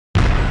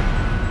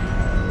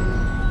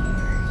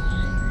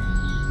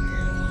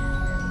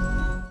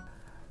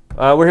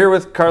We're here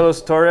with Carlos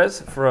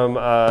Torres from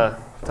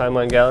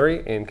Timeline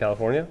Gallery in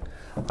California.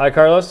 Hi,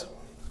 Carlos.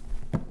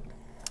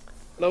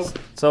 Hello.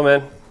 So,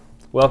 man,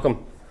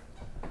 welcome.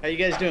 How you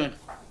guys doing?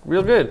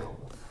 Real good.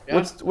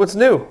 Yeah? What's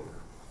new?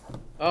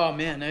 Oh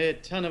man, I had a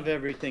ton of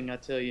everything. I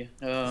tell you.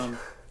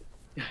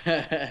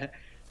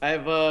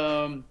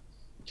 I've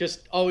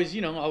just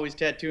always, always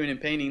tattooing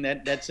and painting.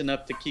 That's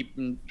enough to keep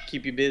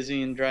you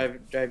busy and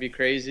drive you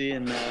crazy.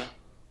 And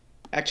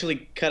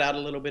actually cut out a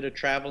little bit of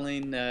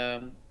traveling.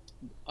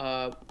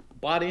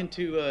 Bought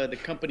into the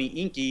company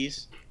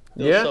Eeze.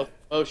 Yeah.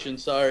 Self-promotion,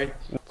 sorry.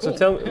 So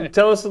Cool.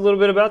 tell us a little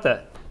bit about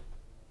that.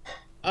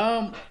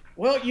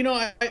 Well,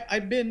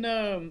 I've been,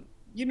 the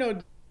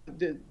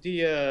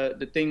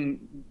thing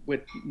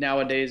with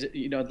nowadays,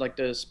 like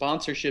the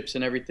sponsorships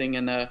and everything,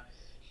 and I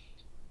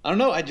don't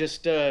know. I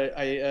just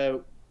I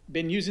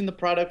been using the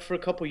product for a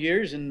couple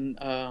years, and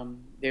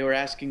they were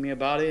asking me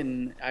about it,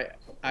 and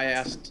I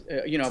asked,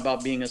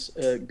 about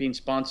being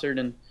sponsored,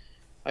 and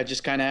I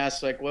just kind of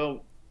asked like,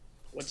 well,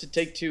 what's it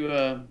take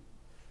to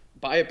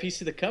buy a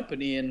piece of the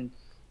company? And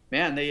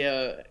man, they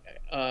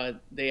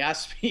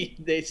asked me.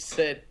 They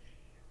said,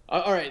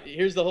 all right,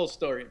 here's the whole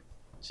story.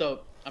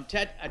 So I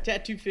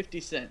tattoo 50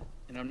 Cent,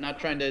 and I'm not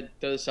trying to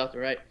throw this out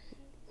there, right?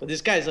 But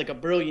this guy's like a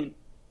brilliant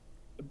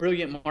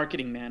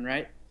marketing man,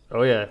 right?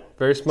 Oh yeah,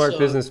 very smart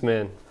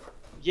businessman.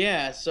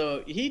 Yeah,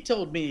 so he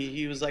told me,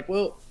 he was like,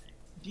 well,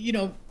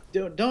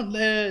 don't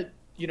let,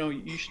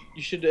 you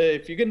should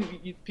if you're gonna,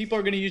 people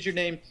are gonna use your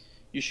name,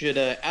 you should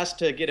ask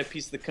to get a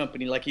piece of the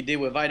company, like he did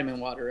with Vitamin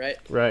Water, right?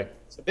 Right.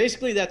 So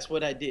basically, that's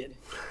what I did.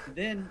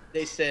 Then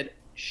they said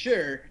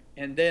sure,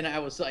 and then I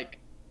was like,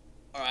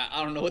 all right,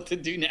 I don't know what to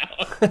do now.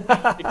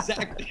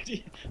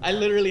 Exactly. I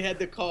literally had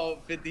to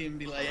call 50 and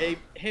be like,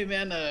 hey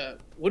man,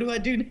 what do I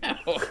do now?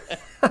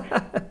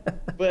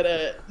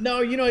 But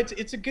no,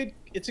 it's a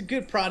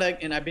good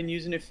product, and I've been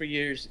using it for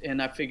years,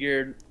 and I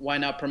figured why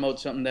not promote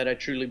something that I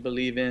truly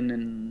believe in,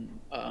 and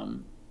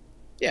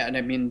yeah, and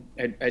I mean,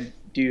 I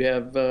do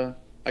have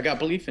I got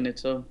belief in it,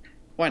 so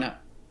why not?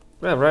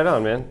 Yeah, right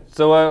on, man.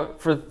 So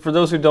for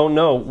those who don't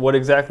know, what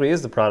exactly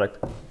is the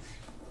product?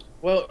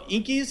 Well,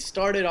 Eeze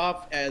started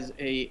off as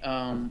a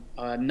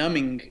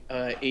numbing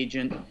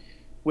agent,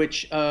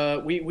 which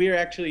we are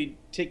actually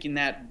taking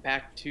that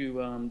back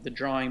to the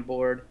drawing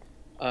board.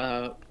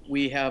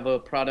 We have a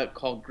product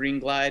called Green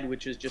Glide,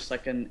 which is just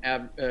like an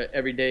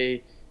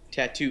everyday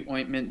tattoo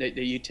ointment that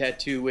you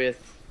tattoo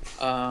with,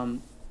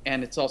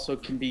 and it's also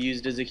can be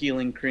used as a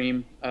healing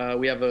cream.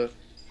 We have a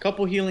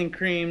couple healing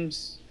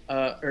creams, we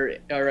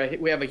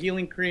have a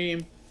healing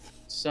cream,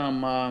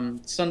 some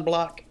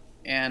sunblock,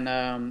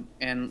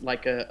 and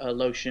like a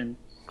lotion.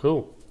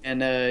 Cool.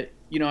 And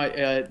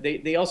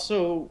they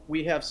also,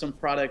 we have some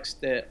products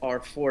that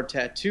are for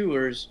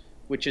tattooers,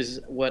 which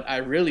is what I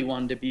really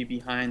wanted to be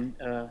behind.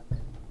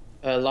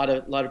 A lot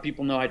of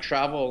people know I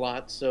travel a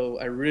lot, so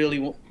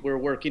we're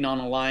working on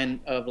a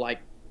line of like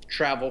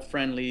travel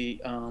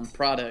friendly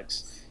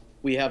products.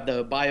 We have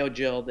the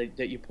biogel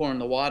that you pour in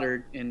the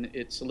water, and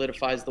it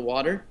solidifies the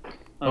water. I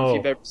don't know if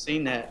you've ever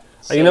seen that.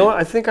 So, you know what?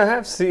 I think I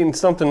have seen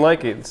something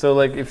like it. So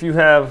like if you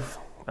have,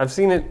 I've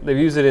seen it. They've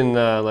used it in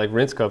like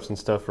rinse cups and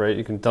stuff, right?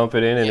 You can dump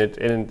it in,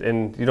 and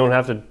and you don't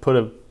have to put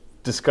a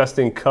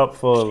disgusting cup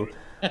full of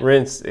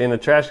rinse in a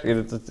trash.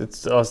 It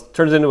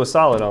turns into a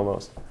solid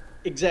almost.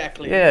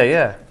 Exactly. Yeah,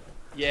 yeah.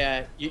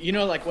 Yeah,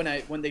 like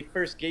when they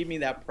first gave me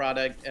that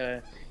product,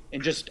 and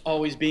just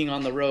always being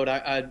on the road,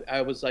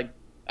 I was like,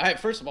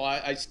 first of all,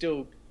 I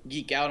still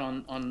geek out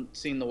on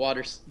seeing the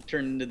water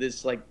turn into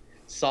this like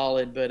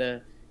solid,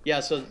 but yeah.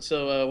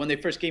 So when they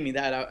first gave me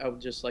that, I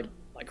was just like,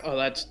 oh,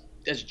 that's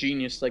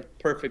genius, like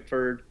perfect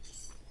for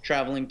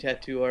traveling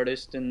tattoo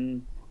artist,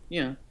 and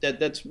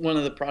that's one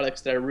of the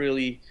products that I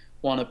really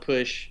want to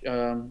push.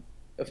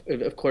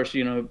 Of course,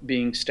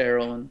 being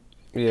sterile, and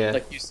yeah,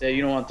 like you say,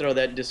 you don't want to throw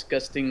that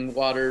disgusting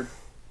water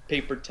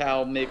paper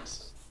towel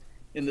mix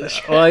in the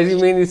trash. Well, I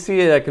mean, you see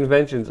it at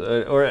conventions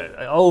or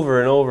over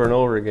and over and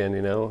over again,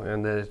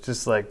 and then it's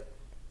just like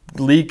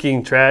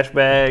leaking trash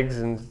bags,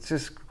 and it's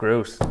just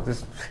gross.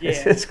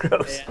 It's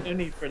gross. Yeah, no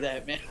need for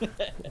that, man.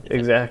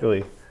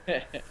 Exactly.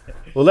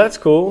 Well, that's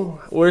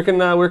cool. Where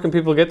can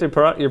people get your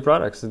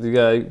products? You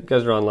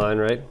guys are online,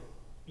 right?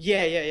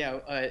 Yeah.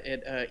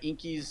 At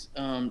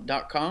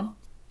inkies.com.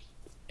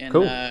 And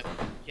cool.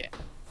 Yeah.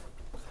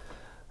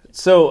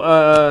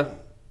 So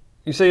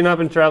you say you're not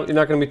going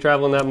to be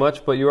traveling that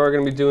much, but you are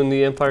going to be doing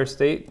the Empire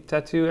State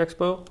Tattoo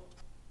Expo.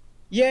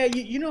 Yeah,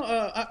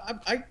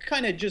 I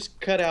kind of just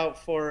cut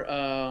out for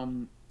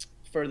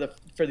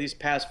these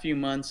past few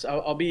months.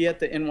 I'll be at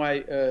the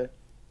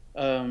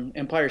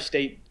Empire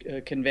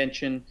State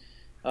Convention.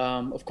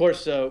 Of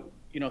course,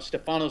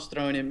 Stefano's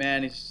throwing it,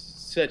 man. He's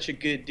such a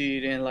good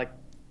dude, and like,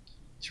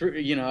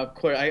 of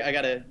course, I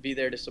gotta be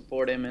there to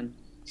support him and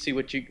see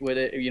what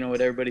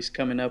everybody's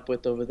coming up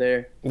with over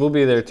there. We'll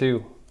be there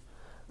too.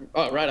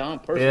 Oh, right on,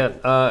 perfect.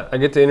 Yeah, I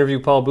get to interview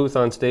Paul Booth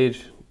on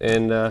stage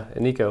and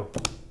Nico.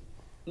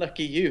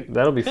 Lucky you.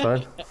 That'll be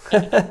fun.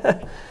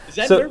 Is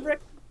that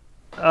nerve-wracking?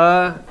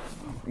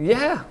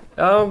 Yeah,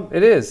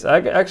 it is. I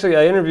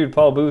interviewed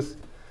Paul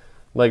Booth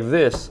like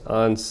this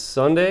on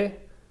Sunday,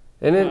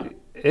 and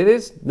it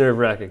is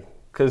nerve-wracking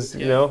because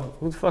you know,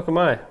 who the fuck am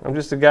I? I'm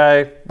just a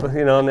guy,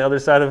 you know, on the other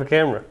side of a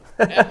camera.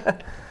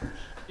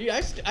 Yeah,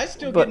 I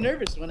still get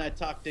nervous when I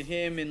talk to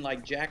him and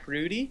like Jack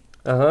Rudy.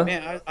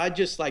 Man, I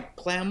just like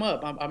clam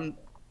up.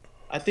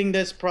 I think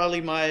that's probably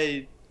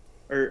my,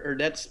 or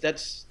that's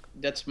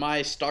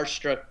my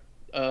starstruck.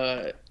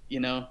 You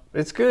know,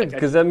 it's good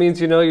because that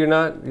means, you know, you're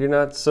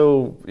not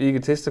so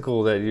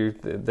egotistical that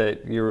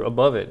you're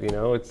above it. You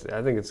know,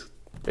 I think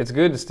it's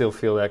good to still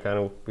feel that kind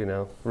of, you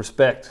know,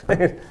 respect.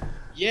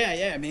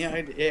 Yeah. I mean,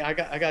 I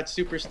got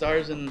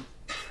superstars and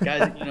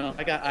guys. You know,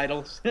 I got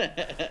idols.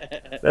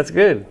 That's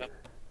good.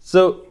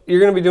 So you're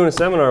going to be doing a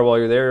seminar while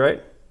you're there,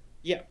 right?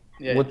 Yeah.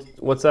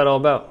 What's that all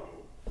about?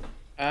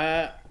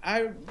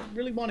 I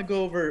really want to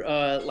go over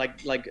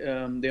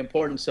the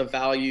importance of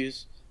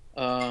values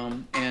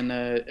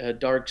and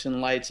darks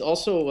and lights.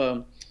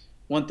 Also,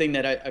 one thing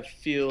that I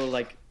feel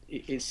like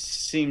it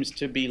seems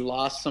to be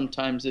lost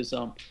sometimes is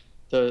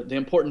the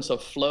importance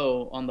of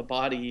flow on the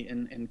body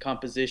and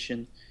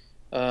composition.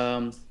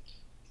 And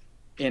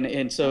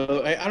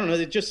so I don't know,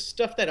 it's just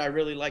stuff that I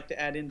really like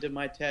to add into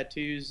my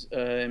tattoos,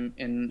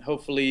 and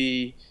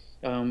hopefully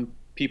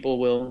people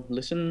will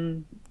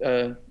listen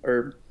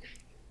or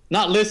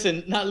not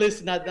listen. Not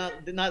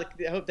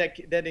I hope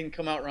that didn't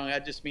come out wrong. I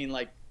just mean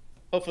like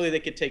hopefully they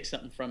could take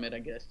something from it, I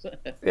guess.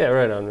 Yeah,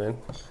 right on, man.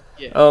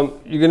 Yeah.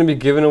 You're gonna be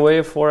giving away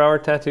a 4-hour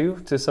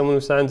tattoo to someone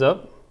who signs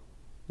up?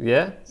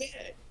 Yeah.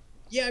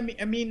 Yeah.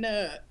 I mean,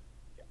 I've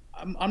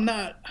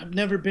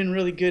never been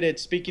really good at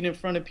speaking in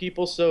front of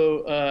people,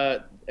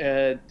 so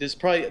this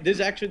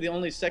is actually the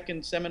only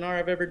second seminar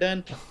I've ever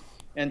done,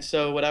 and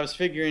so what I was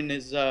figuring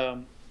is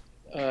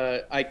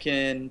I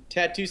can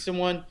tattoo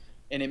someone,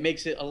 and it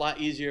makes it a lot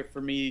easier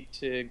for me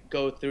to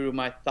go through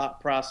my thought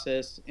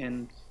process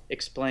and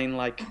explain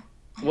like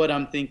what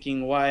I'm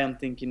thinking, why I'm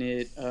thinking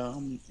it,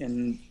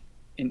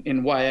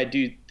 and why I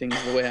do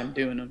things the way I'm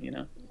doing them. You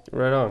know.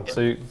 Right on. So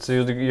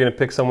you're gonna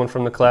pick someone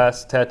from the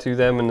class, tattoo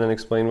them, and then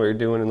explain what you're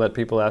doing, and let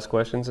people ask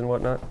questions and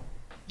whatnot.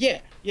 Yeah.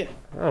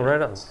 Oh,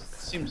 right on.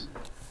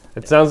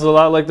 It sounds a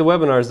lot like the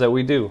webinars that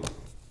we do.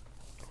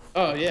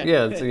 Oh yeah.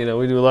 Yeah, you know,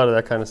 we do a lot of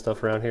that kind of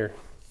stuff around here.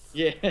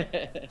 Yeah.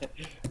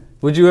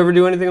 Would you ever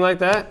do anything like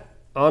that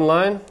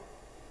online?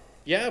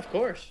 Yeah, of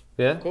course.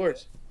 Yeah. Of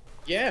course.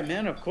 Yeah,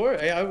 man, of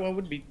course. I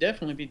would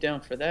definitely be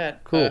down for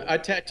that. Cool. I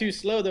tattoo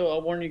slow though.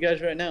 I'll warn you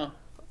guys right now.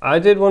 I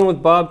did one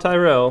with Bob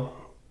Tyrell.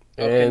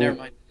 Okay, and never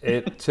mind.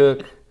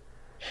 it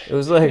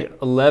was like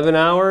 11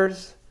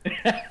 hours.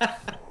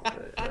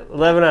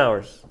 11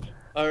 hours.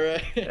 All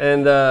right.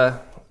 And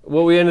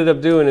what we ended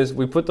up doing is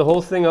we put the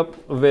whole thing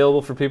up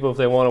available for people if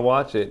they want to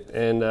watch it.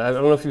 And I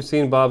don't know if you've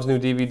seen Bob's new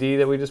DVD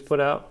that we just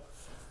put out,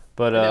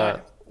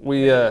 but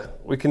we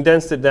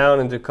condensed it down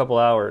into a couple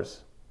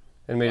hours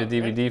and made a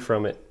DVD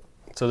from it.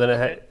 So then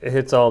it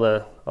hits all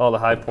the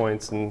high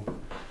points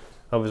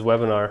of his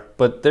webinar.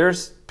 But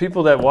there's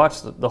people that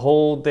watch the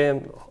whole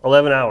damn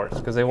 11 hours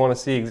because they want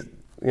to see,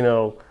 you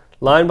know,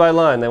 line by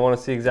line, they want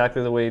to see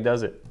exactly the way he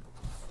does it.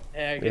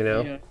 Yeah, you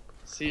know,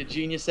 see a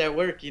genius at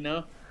work, you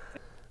know.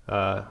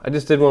 I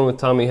just did one with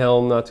Tommy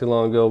Helm not too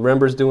long ago.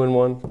 Rember's doing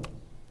one.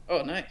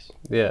 Oh, nice.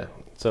 Yeah,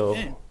 so.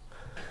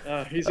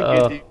 He's a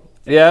good dude.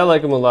 Yeah, I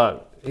like him a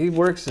lot. He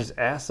works his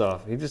ass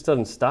off. He just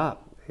doesn't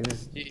stop.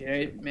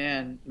 Yeah,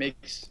 man,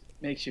 makes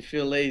you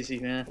feel lazy,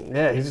 man.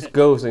 Yeah, he just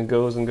goes and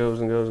goes and goes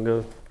and goes and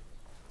goes.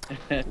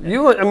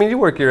 You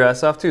work your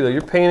ass off too, though.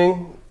 You're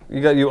painting.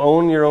 You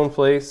own your own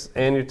place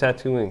and you're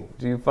tattooing.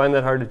 Do you find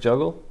that hard to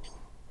juggle?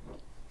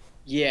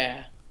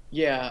 Yeah.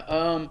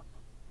 You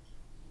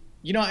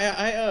know,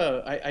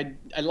 I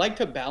like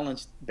to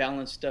balance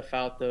stuff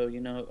out though.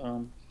 You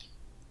know,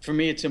 for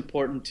me it's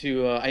important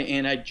to.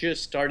 I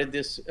just started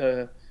this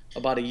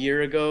about a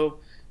year ago,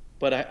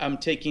 but I'm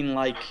taking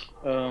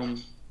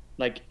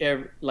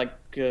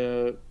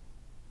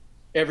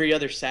every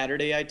other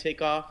Saturday I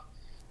take off,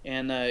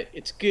 and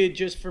it's good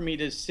just for me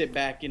to sit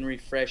back and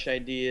refresh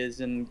ideas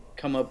and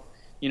come up.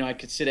 You know, I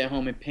could sit at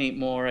home and paint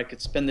more. I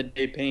could spend the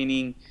day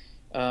painting.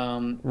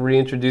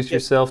 Reintroduce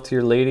yourself to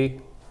your lady.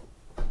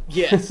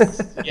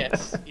 Yes,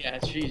 yeah.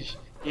 She's,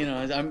 you know,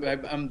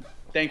 I'm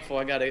thankful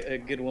I got a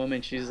good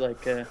woman. She's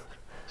like,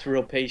 she's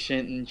real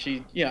patient, and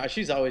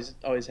she's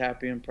always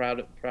happy and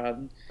proud.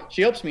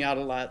 She helps me out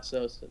a lot,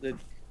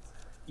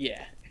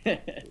 yeah.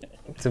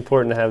 It's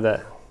important to have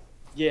that.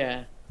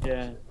 Yeah.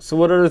 So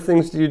what other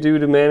things do you do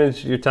to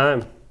manage your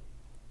time?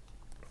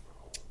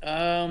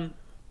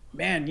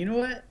 Man, you know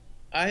what?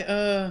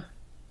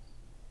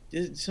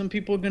 Some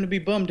people are gonna be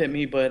bummed at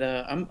me, but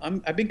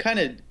I've been kind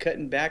of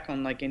cutting back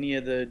on like any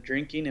of the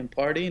drinking and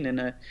partying, and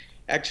I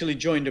actually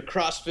joined a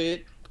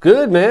CrossFit.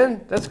 Good,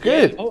 man. That's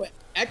good. Yeah. Oh,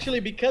 actually,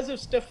 because of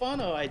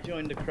Stefano, I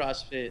joined a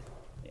CrossFit,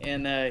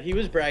 and he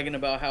was bragging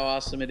about how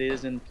awesome it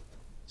is, and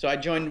so I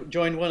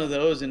joined one of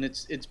those, and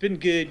it's been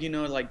good. You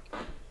know, like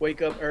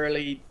wake up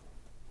early,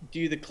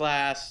 do the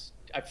class.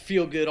 I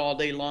feel good all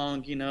day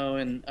long, you know,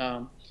 and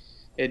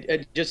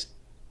it just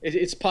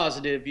it's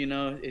positive, you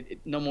know.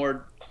 No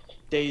more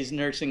days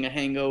nursing a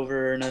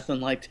hangover or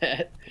nothing like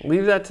that.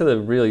 Leave that to the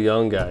real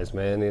young guys,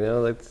 man. You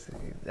know, that's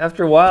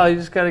after a while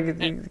you gotta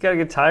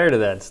get tired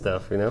of that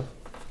stuff. You know.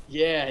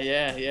 Yeah,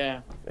 yeah,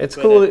 yeah. It's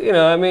But cool, you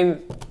know. I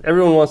mean,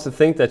 everyone wants to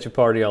think that you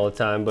party all the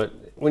time, but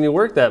when you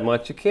work that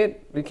much, you can't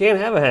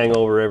have a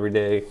hangover every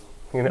day.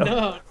 You know.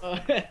 no, no.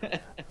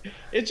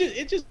 It's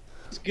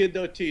it's good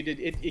though too.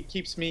 It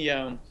keeps me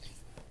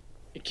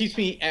it keeps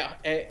me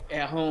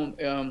at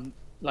home.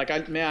 Like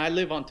I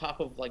live on top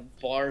of like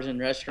bars and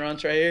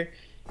restaurants right here,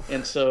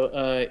 and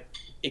so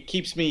it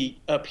keeps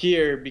me up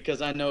here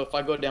because I know if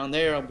I go down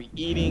there, I'll be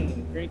eating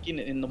and drinking.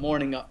 And in the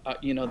morning,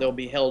 you know, there'll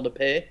be hell to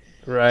pay.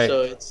 Right.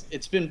 So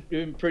it's been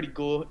pretty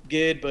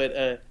good.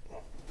 But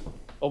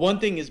one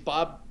thing is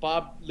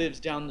Bob lives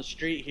down the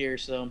street here,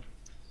 so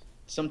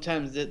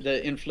sometimes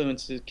the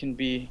influences can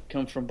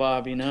come from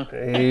Bob. You know.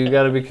 You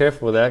got to be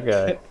careful with that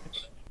guy.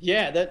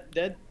 Yeah,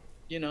 that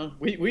you know,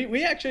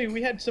 we actually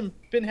we had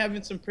been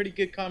having some pretty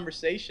good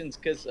conversations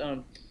because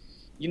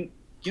you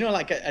you know,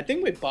 like I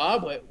think with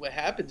Bob what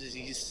happens is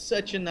he's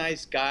such a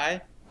nice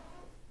guy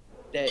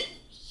that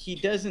he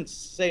doesn't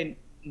say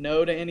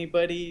no to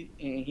anybody,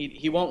 and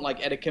he won't,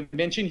 like at a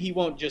convention he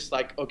won't just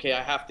like, okay,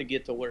 I have to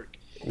get to work.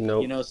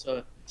 Nope. You know,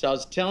 so I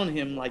was telling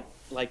him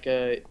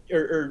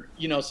or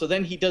you know, so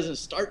then he doesn't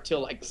start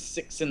till like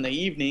 6 in the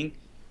evening.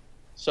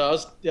 So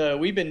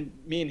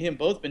me and him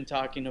both been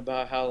talking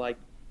about how like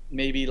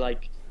maybe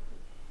like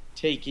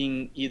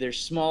taking either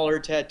smaller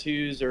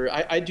tattoos, or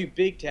I do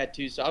big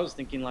tattoos. So I was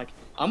thinking like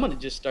I'm gonna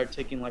just start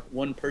taking like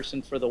one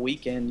person for the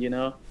weekend, you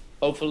know,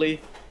 hopefully,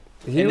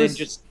 then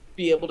just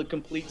be able to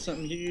complete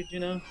something huge, you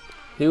know.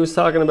 He was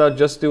talking about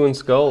just doing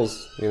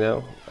skulls, you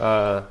know.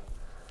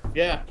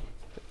 Yeah.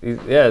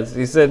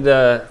 He said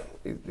that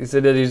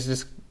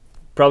he's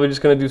probably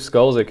just gonna do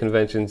skulls at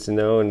conventions, you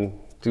know, and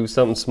do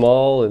something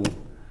small and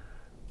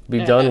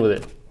be done with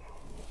it.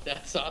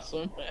 That's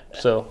awesome.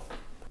 So,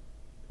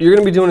 you're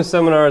going to be doing a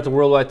seminar at the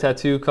Worldwide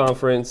Tattoo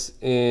Conference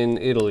in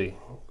Italy.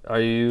 Are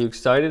you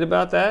excited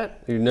about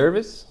that? Are you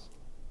nervous?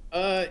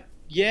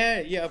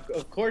 Yeah,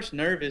 of course,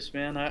 nervous,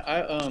 man.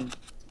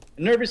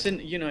 Nervous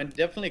and, you know, and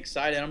definitely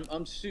excited.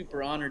 I'm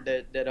super honored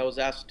that I was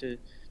asked to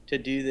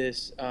do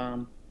this.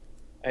 I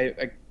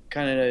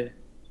kind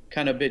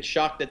of a bit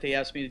shocked that they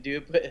asked me to do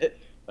it, but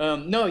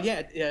no,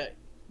 yeah,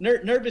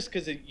 nervous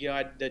because you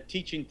know the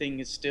teaching thing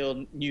is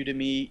still new to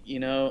me, you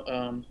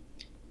know.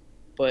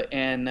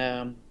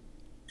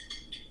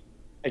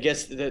 I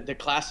guess the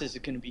classes are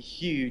going to be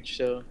huge,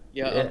 so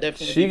yeah, I'll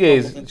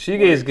definitely.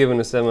 Shige's giving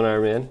a seminar,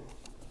 man.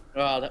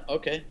 Oh,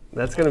 okay.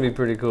 That's going to be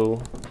pretty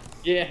cool.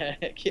 Yeah,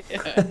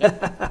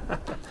 yeah.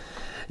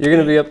 You're going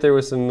to be up there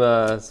with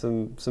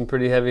some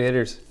pretty heavy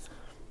hitters.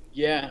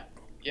 Yeah.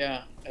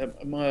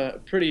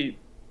 I'm pretty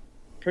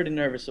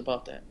nervous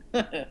about that.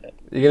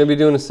 You're going to be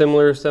doing a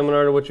similar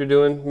seminar to what you're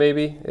doing,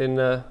 maybe in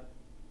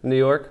New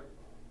York.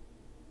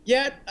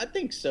 Yeah, I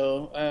think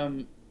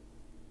so.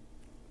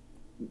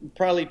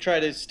 Probably try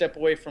to step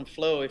away from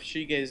Flo if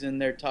Shige's in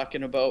there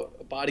talking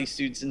about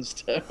bodysuits and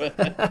stuff.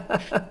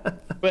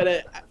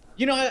 But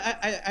you know,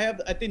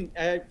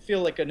 I feel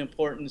like an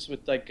importance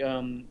with like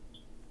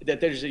that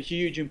there's a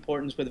huge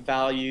importance with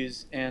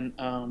values and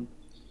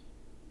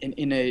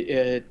in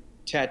a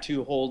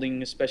tattoo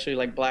holding, especially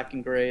like black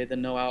and gray, the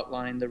no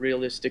outline, the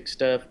realistic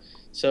stuff.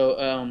 So I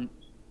don't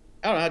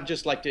know, I'd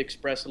just like to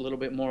express a little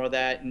bit more of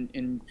that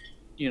and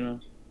you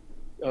know,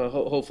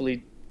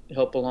 hopefully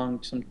help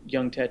along some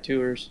young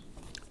tattooers.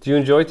 Do you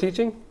enjoy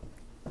teaching?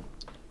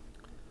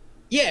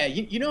 Yeah,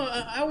 you know,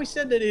 I always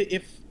said that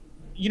if,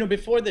 you know,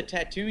 before the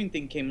tattooing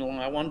thing came along,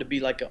 I wanted to be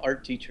like an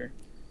art teacher.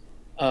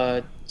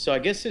 So I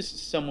guess this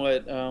is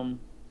somewhat,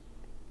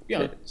 you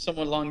know,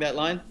 somewhat along that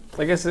line.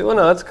 I guess, well,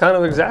 no, it's kind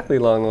of exactly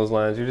along those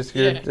lines. You're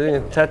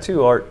a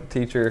tattoo art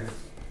teacher.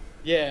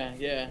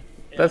 Yeah.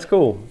 That's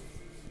cool.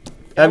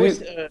 I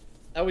was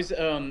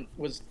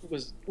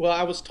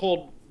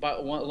told a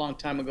long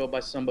time ago by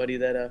somebody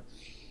that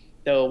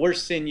the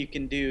worst sin you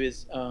can do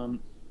is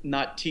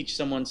not teach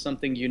someone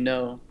something you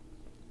know,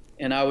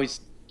 and I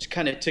always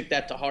kind of took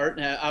that to heart,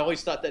 and I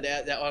always thought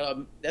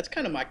that's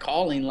kind of my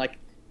calling, like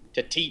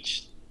to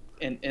teach,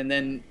 and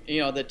then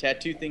you know the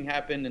tattoo thing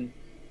happened, and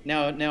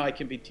now I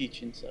can be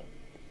teaching. So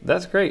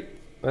that's great.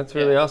 That's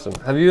really awesome.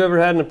 Have you ever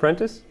had an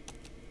apprentice?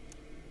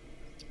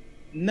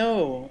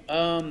 No,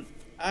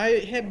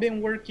 I have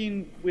been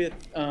working with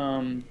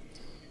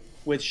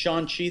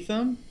Sean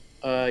Cheatham.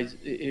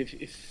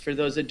 If for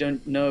those that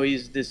don't know,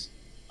 he's this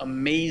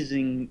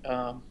amazing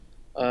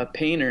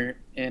painter,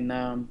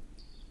 and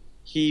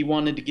he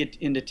wanted to get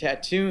into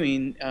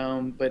tattooing,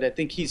 but I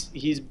think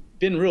he's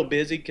been real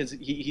busy because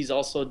he's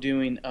also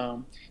doing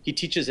he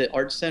teaches at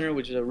Art Center,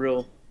 which is a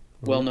real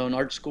well-known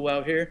art school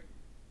out here.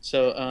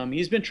 So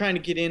he's been trying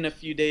to get in a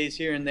few days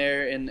here and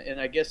there, and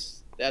I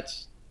guess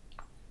that's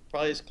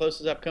probably as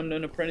close as I've come to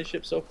an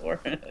apprenticeship so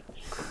far.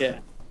 Yeah.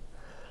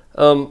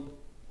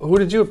 Who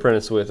did you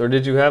apprentice with, or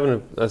did you have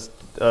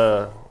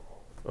a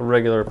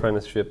regular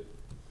apprenticeship?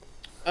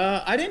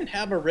 I didn't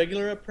have a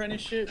regular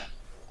apprenticeship.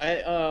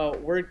 I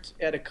worked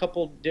at a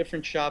couple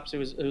different shops. It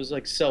was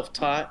like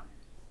self-taught.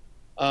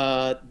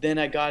 Then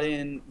I got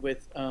in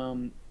with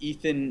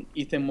Ethan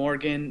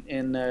Morgan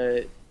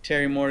and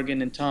Terry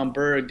Morgan and Tom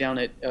Berg down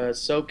at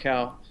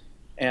SoCal,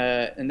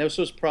 and this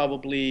was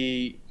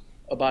probably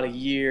about a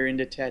year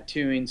into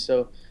tattooing.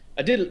 So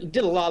I did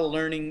a lot of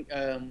learning.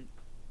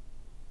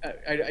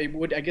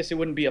 I guess it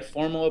wouldn't be a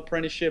formal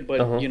apprenticeship, but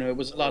it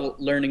was a lot of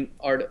learning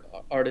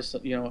artist,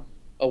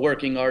 a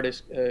working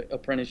artist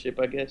apprenticeship,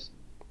 I guess.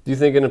 Do you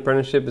think an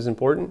apprenticeship is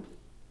important?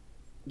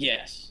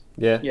 Yes.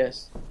 Yeah.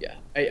 Yes. Yeah.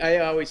 I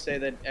always say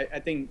that I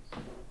think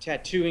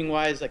tattooing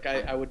wise, like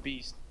I would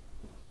be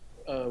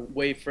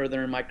way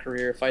further in my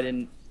career if I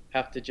didn't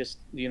have to just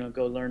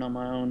go learn on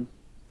my own.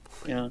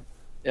 Yeah.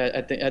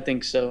 I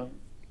think so.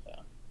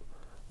 Yeah.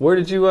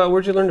 Where'd you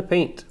learn to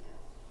paint?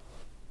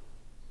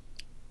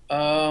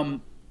 The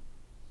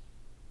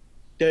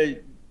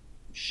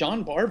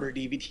Sean Barber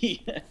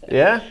DVD.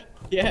 Yeah?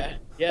 Yeah.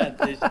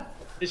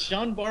 The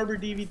Sean Barber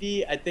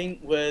DVD, I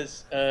think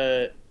was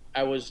I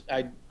was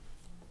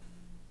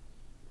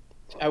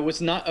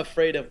not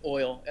afraid of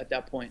oil at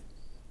that point.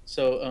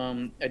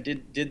 So I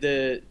did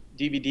the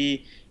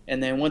DVD,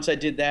 and then once I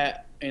did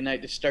that and I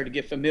just started to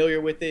get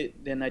familiar with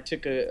it, then I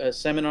took a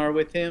seminar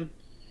with him,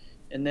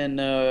 and then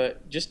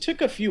just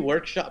took a few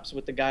workshops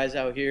with the guys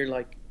out here,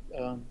 like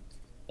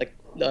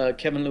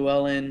Kevin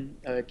Llewellyn,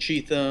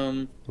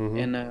 Cheatham,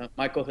 and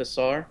Michael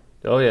Hassar.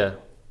 Oh yeah.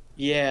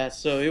 Yeah,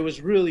 so it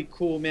was really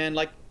cool, man.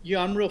 Like,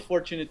 I'm real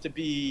fortunate to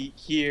be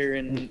here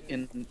in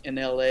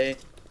LA.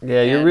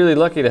 Yeah, you're really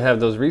lucky to have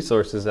those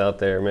resources out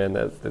there, man.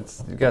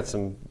 That's you got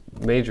some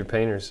major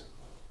painters.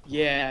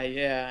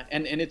 Yeah,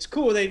 and it's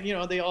cool.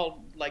 They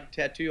all like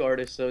tattoo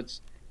artists, so it's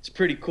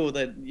pretty cool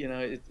that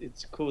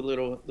it's a cool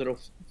little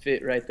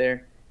fit right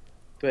there.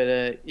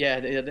 But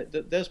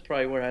that's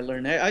probably where I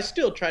learned. I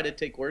still try to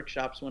take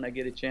workshops when I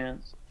get a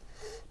chance.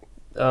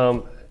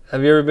 Have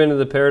you ever been to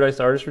the Paradise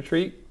Artist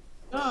Retreat?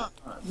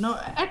 No,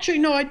 actually,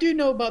 no. I do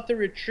know about the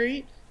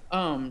retreat.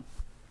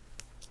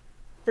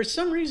 For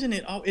some reason,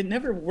 it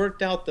never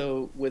worked out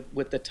though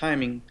with the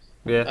timing.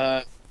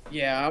 Yeah.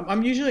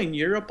 I'm usually in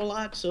Europe a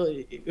lot, so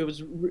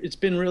it's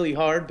been really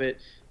hard. But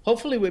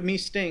hopefully, with me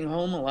staying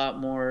home a lot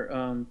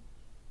more,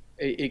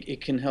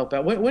 it can help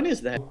out. When is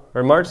that?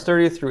 Or March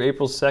 30th through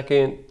April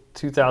 2nd,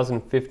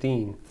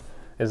 2015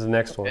 is the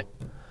next one.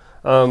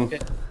 Okay.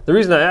 The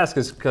reason I ask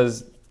is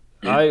because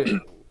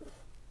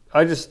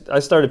I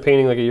started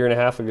painting like a year and a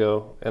half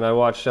ago, and I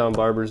watched Sean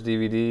Barber's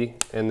DVD,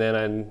 and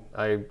then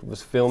I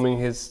was filming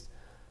his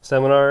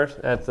seminar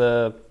at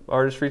the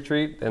artist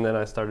retreat, and then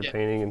I started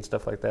painting and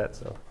stuff like that.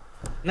 So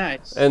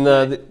nice. And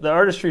the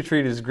artist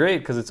retreat is great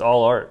because it's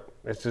all art.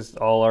 It's just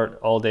all art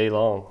all day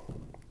long.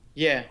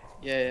 Yeah.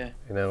 And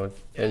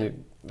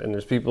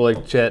there's people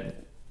like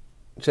Chet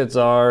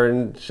Czar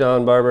and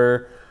Sean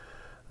Barber,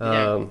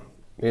 Jeff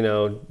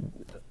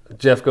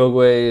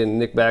Gogwe and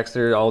Nick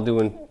Baxter all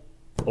doing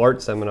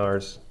art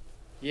seminars.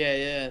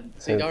 Yeah.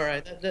 See, all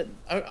right.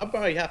 I'll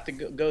probably have to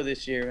go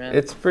this year, man.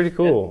 It's pretty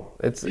cool.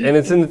 It's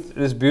in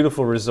this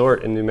beautiful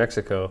resort in New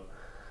Mexico.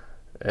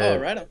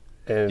 And, right on.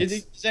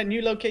 Is that a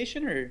new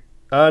location or?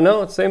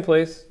 No, it's the same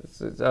place.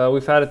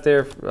 We've had it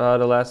there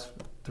the last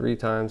two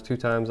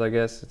times, I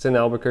guess. It's in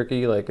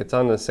Albuquerque. Like, it's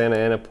on the Santa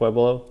Ana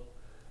Pueblo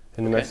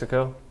in New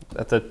Mexico.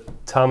 At the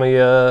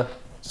Tamiya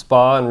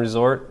Spa and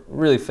Resort.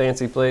 Really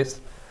fancy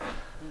place.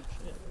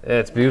 Yeah,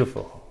 it's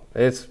beautiful.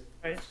 It's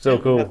so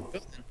cool.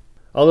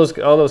 All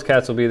those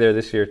cats will be there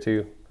this year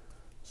too.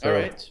 So. All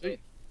right, sweet.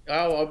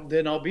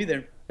 Then I'll be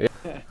there. Yeah.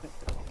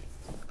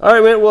 All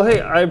right, man. Well, hey,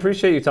 I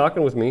appreciate you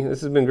talking with me. This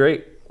has been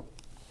great.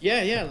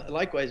 Yeah.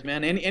 Likewise,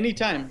 man.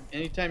 Anytime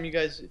you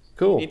guys.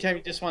 Cool. Anytime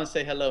you just want to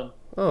say hello.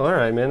 Oh, all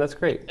right, man. That's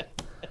great.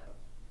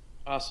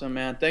 Awesome,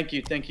 man. Thank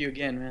you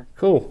again, man.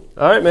 Cool.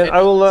 All right, man.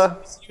 I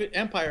will. See you at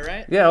Empire,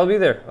 right? Yeah, I'll be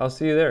there. I'll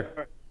see you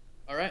there.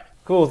 All right.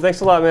 Cool. Thanks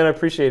a lot, man. I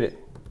appreciate it.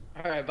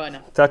 All right. Bye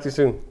now. Talk to you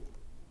soon.